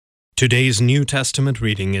Today's New Testament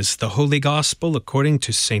reading is the Holy Gospel according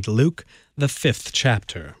to St. Luke, the 5th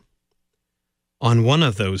chapter. On one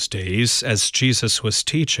of those days, as Jesus was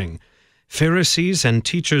teaching, Pharisees and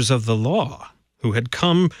teachers of the law, who had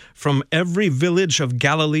come from every village of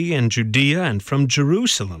Galilee and Judea and from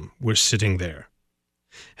Jerusalem, were sitting there.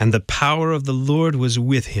 And the power of the Lord was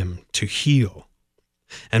with him to heal.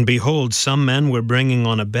 And behold, some men were bringing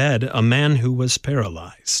on a bed a man who was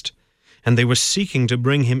paralyzed. And they were seeking to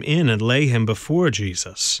bring him in and lay him before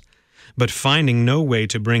Jesus. But finding no way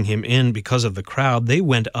to bring him in because of the crowd, they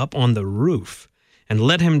went up on the roof and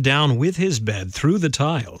let him down with his bed through the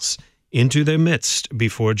tiles into their midst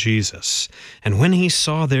before Jesus. And when he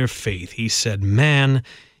saw their faith, he said, "Man,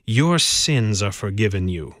 your sins are forgiven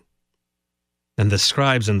you." And the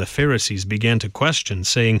scribes and the Pharisees began to question,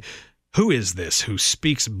 saying, "Who is this who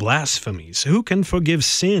speaks blasphemies? Who can forgive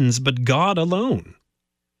sins but God alone?"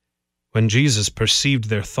 When Jesus perceived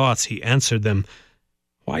their thoughts, he answered them,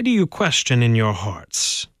 "Why do you question in your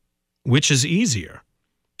hearts? Which is easier,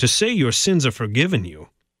 to say your sins are forgiven you,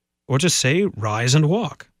 or to say, 'Rise and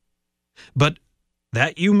walk'? But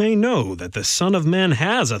that you may know that the Son of Man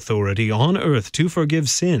has authority on earth to forgive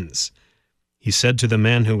sins," he said to the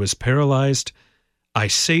man who was paralyzed, "I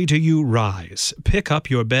say to you, rise, pick up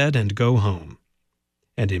your bed and go home."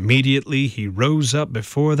 And immediately he rose up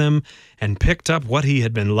before them and picked up what he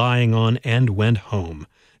had been lying on and went home,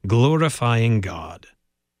 glorifying God.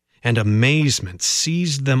 And amazement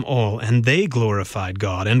seized them all, and they glorified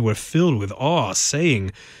God and were filled with awe,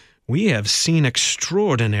 saying, "We have seen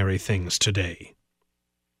extraordinary things today."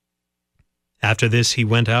 After this he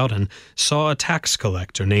went out and saw a tax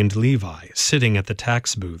collector named Levi sitting at the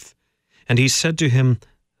tax booth. And he said to him,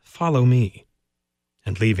 "Follow me."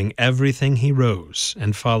 And leaving everything, he rose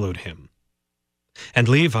and followed him. And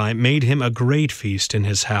Levi made him a great feast in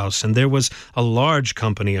his house, and there was a large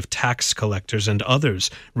company of tax collectors and others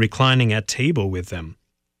reclining at table with them.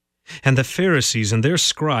 And the Pharisees and their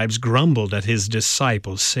scribes grumbled at his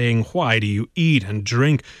disciples, saying, "Why do you eat and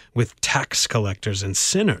drink with tax collectors and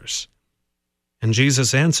sinners?" And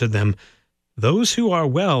Jesus answered them, "Those who are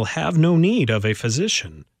well have no need of a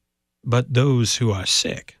physician, but those who are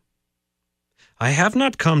sick. I have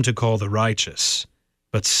not come to call the righteous,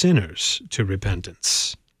 but sinners to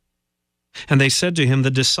repentance." And they said to him, "The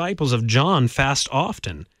disciples of John fast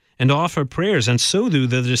often, and offer prayers, and so do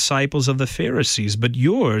the disciples of the Pharisees, but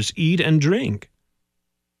yours eat and drink."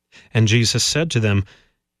 And Jesus said to them,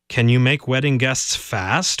 "Can you make wedding guests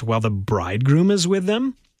fast while the bridegroom is with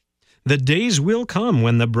them? The days will come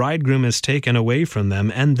when the bridegroom is taken away from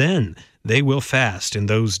them, and then they will fast in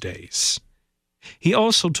those days." He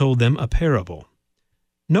also told them a parable.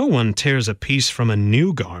 "No one tears a piece from a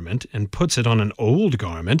new garment and puts it on an old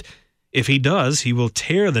garment. If he does, he will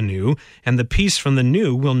tear the new, and the piece from the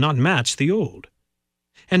new will not match the old.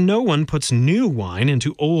 And no one puts new wine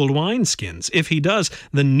into old wineskins. If he does,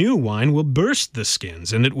 the new wine will burst the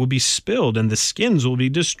skins, and it will be spilled, and the skins will be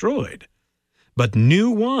destroyed. But new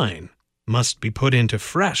wine must be put into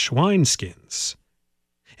fresh wineskins.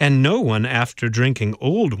 And no one, after drinking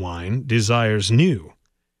old wine, desires new,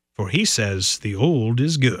 for he says the old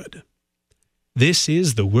is good." This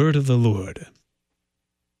is the word of the Lord.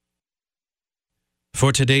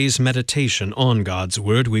 For today's meditation on God's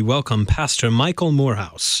Word, we welcome Pastor Michael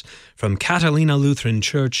Morehouse from Catalina Lutheran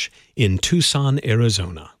Church in Tucson,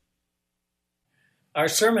 Arizona. Our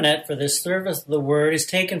sermonette for this service of the Word is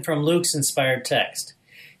taken from Luke's inspired text.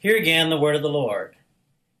 Hear again the word of the Lord.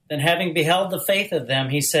 "Then having beheld the faith of them,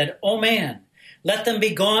 he said, O man, let them be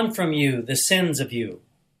gone from you, the sins of you.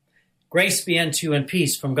 Grace be unto you and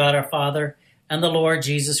peace from God our Father and the Lord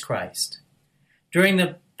Jesus Christ." During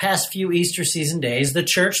the past few Easter season days, the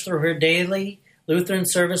Church, through her daily Lutheran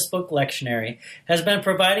service book lectionary, has been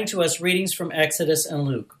providing to us readings from Exodus and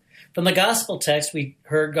Luke. From the gospel text, we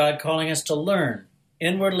heard God calling us to learn,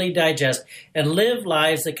 inwardly digest, and live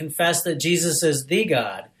lives that confess that Jesus is the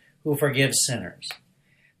God who forgives sinners.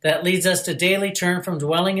 That leads us to daily turn from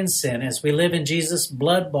dwelling in sin as we live in Jesus'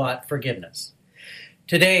 blood-bought forgiveness.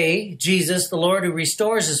 Today, Jesus, the Lord who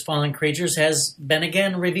restores his fallen creatures, has been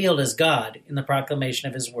again revealed as God in the proclamation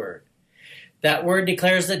of his word. That word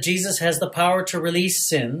declares that Jesus has the power to release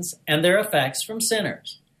sins and their effects from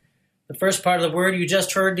sinners. The first part of the word you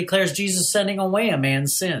just heard declares Jesus sending away a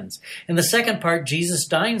man's sins. In the second part, Jesus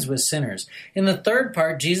dines with sinners. In the third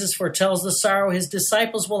part, Jesus foretells the sorrow his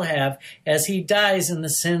disciples will have as he dies in the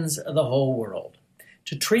sins of the whole world.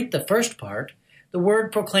 To treat the first part, the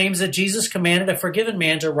word proclaims that Jesus commanded a forgiven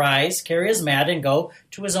man to rise, carry his mat, and go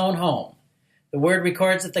to his own home. The word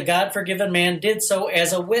records that the God-forgiven man did so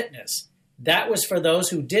as a witness, That was for those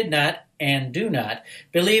who did not and do not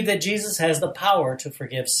believe that Jesus has the power to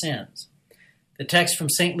forgive sins. The text from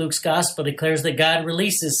St. Luke's Gospel declares that God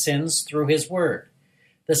releases sins through his word.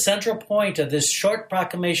 The central point of this short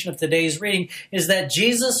proclamation of today's reading is that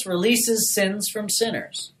Jesus releases sins from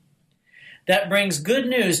sinners. That brings good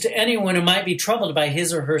news to anyone who might be troubled by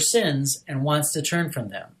his or her sins and wants to turn from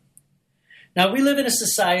them. Now, we live in a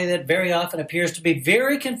society that very often appears to be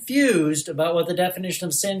very confused about what the definition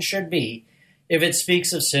of sin should be, if it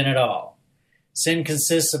speaks of sin at all. Sin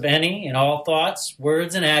consists of any and all thoughts,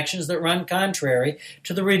 words, and actions that run contrary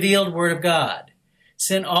to the revealed Word of God.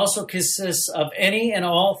 Sin also consists of any and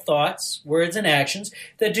all thoughts, words, and actions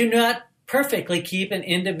that do not perfectly keep an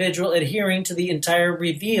individual adhering to the entire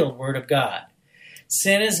revealed Word of God.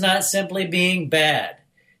 Sin is not simply being bad.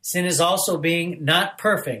 Sin is also being not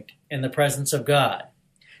perfect in the presence of God.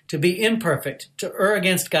 To be imperfect, to err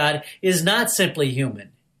against God, is not simply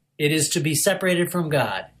human. It is to be separated from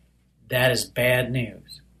God. That is bad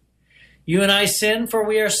news. You and I sin, for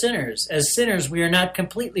we are sinners. As sinners, we are not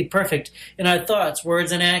completely perfect in our thoughts,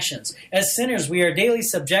 words, and actions. As sinners, we are daily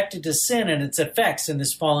subjected to sin and its effects in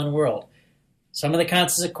this fallen world. Some of the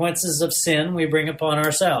consequences of sin we bring upon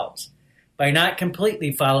ourselves by not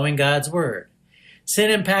completely following God's word.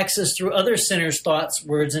 Sin impacts us through other sinners' thoughts,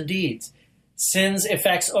 words, and deeds. Sin's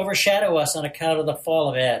effects overshadow us on account of the fall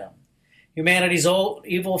of Adam. Humanity's old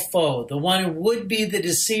evil foe, the one who would be the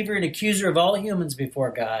deceiver and accuser of all humans before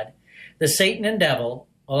God, the Satan and devil,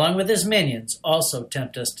 along with his minions, also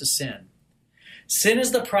tempt us to sin. Sin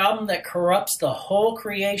is the problem that corrupts the whole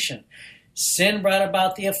creation. Sin brought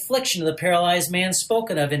about the affliction of the paralyzed man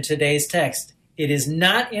spoken of in today's text. It is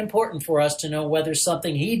not important for us to know whether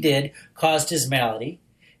something he did caused his malady,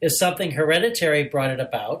 if something hereditary brought it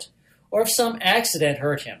about, or if some accident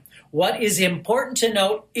hurt him. What is important to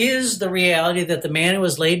note is the reality that the man who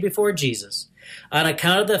was laid before Jesus, on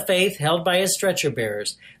account of the faith held by his stretcher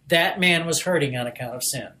bearers, that man was hurting on account of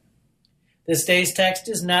sin. This day's text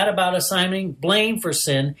is not about assigning blame for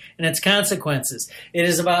sin and its consequences. It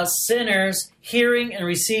is about sinners hearing and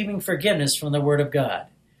receiving forgiveness from the Word of God.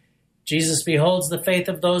 Jesus beholds the faith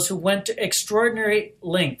of those who went to extraordinary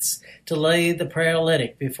lengths to lay the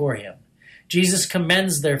paralytic before him. Jesus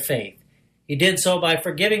commends their faith. He did so by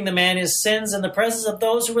forgiving the man his sins in the presence of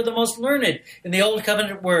those who were the most learned in the Old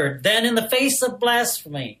Covenant Word. Then, in the face of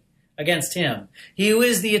blasphemy against him, he who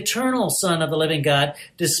is the eternal Son of the living God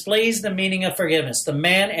displays the meaning of forgiveness. The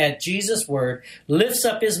man, at Jesus' word, lifts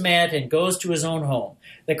up his mat and goes to his own home.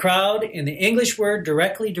 The crowd, in the English word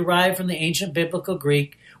directly derived from the ancient biblical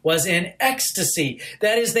Greek, was in ecstasy.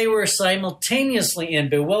 That is, they were simultaneously in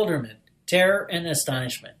bewilderment, terror, and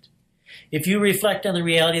astonishment. If you reflect on the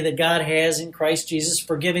reality that God has in Christ Jesus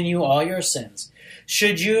forgiven you all your sins,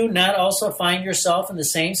 should you not also find yourself in the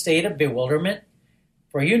same state of bewilderment?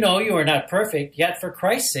 For you know you are not perfect, yet for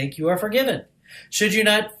Christ's sake you are forgiven. Should you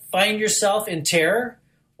not find yourself in terror?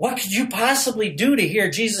 What could you possibly do to hear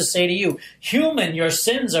Jesus say to you, "Human, your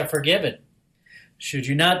sins are forgiven"? Should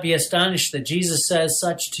you not be astonished that Jesus says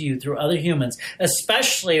such to you through other humans,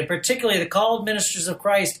 especially and particularly the called ministers of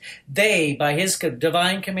Christ? They, by his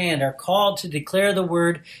divine command, are called to declare the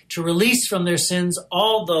word, to release from their sins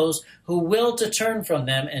all those who will to turn from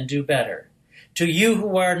them and do better. To you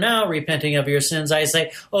who are now repenting of your sins, I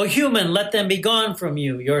say, O human, let them be gone from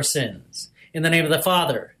you, your sins. In the name of the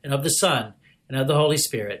Father, and of the Son, and of the Holy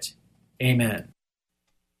Spirit. Amen.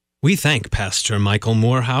 We thank Pastor Michael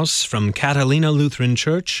Morehouse from Catalina Lutheran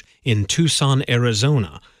Church in Tucson,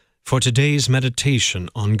 Arizona, for today's meditation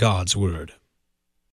on God's Word.